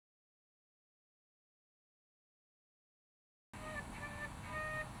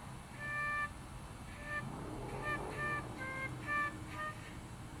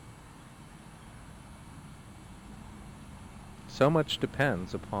So much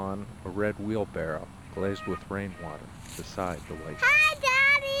depends upon a red wheelbarrow glazed with rainwater beside the white. Hi,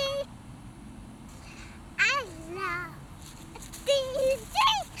 Daddy! I love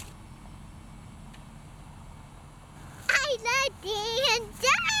dancing! I love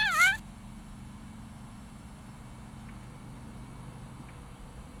dancing!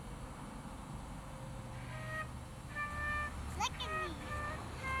 Look at me.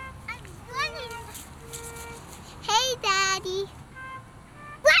 I'm running. Hey, Daddy.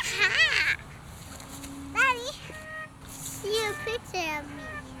 Waha! Daddy, see a picture of me.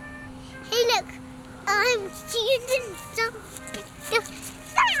 Hey, look. I'm standing something.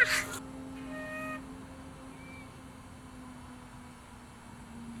 Ah!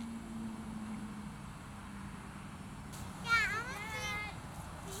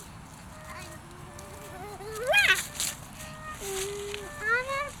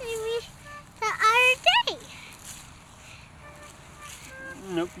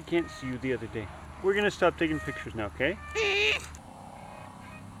 Nope, you can't see you the other day. We're gonna stop taking pictures now, okay?